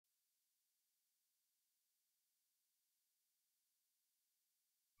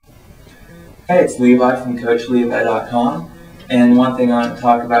Hey, it's Levi from CoachLevi.com, and one thing I want to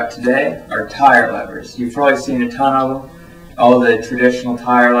talk about today are tire levers. You've probably seen a ton of them, all the traditional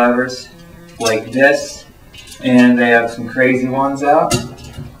tire levers like this, and they have some crazy ones out,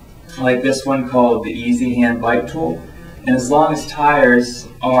 like this one called the EasyHand bike tool. And as long as tires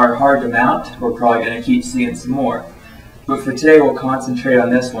are hard to mount, we're probably going to keep seeing some more. But for today, we'll concentrate on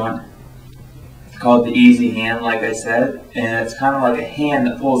this one called the EasyHand, like I said, and it's kind of like a hand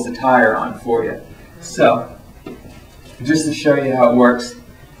that pulls the tire on for you. So, just to show you how it works,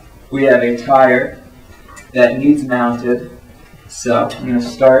 we have a tire that needs mounted. So I'm going to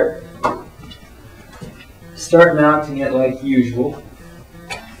start mounting it like usual,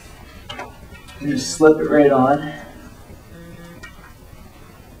 and just slip it right on.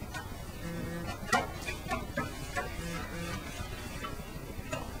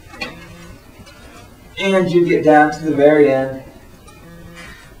 And you get down to the very end,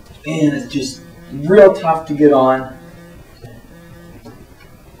 and it's just real tough to get on.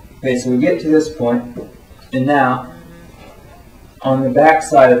 Okay, so we get to this point, and now on the back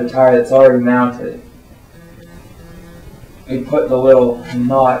side of the tire that's already mounted, we put the little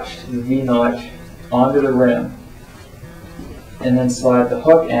notch, the V-notch, onto the rim, and then slide the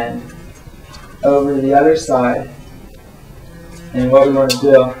hook end over to the other side. And what we want to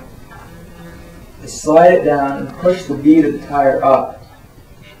do is slide it down and push the bead of the tire up.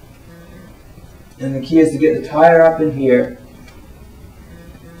 And the key is to get the tire up in here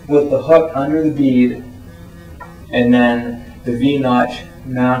with the hook under the bead, and then the V-notch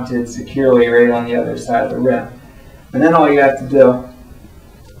mounted securely right on the other side of the rim. And then all you have to do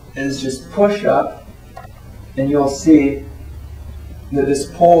is just push up, and you'll see that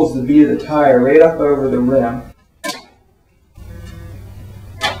this pulls the bead of the tire right up over the rim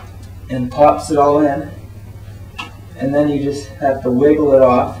and pops it all in, and then you just have to wiggle it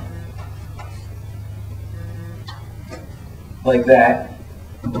off like that,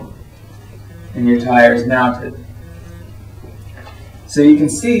 and your tire is mounted. So you can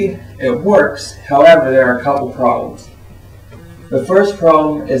see it works. However, there are a couple problems. The first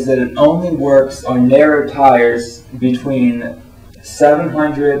problem is that it only works on narrow tires between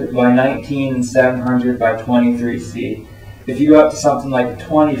 700 by 19 and 700 by 23C. If you go up to something like a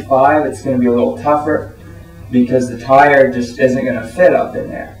 25, it's going to be a little tougher because the tire just isn't going to fit up in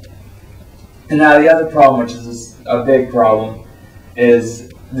there. And now the other problem, which is a big problem,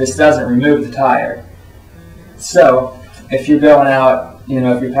 is this doesn't remove the tire. So if you're going out,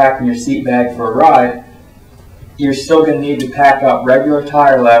 if you're packing your seat bag for a ride, you're still going to need to pack up regular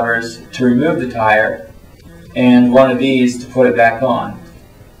tire levers to remove the tire and one of these to put it back on.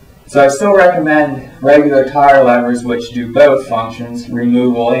 So I still recommend regular tire levers which do both functions,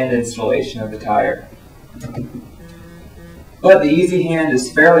 removal and installation of the tire. But the EasyHand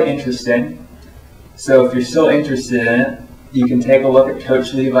is fairly interesting, so if you're still interested in it, you can take a look at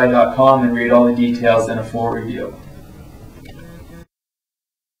CoachLevi.com and read all the details in a full review.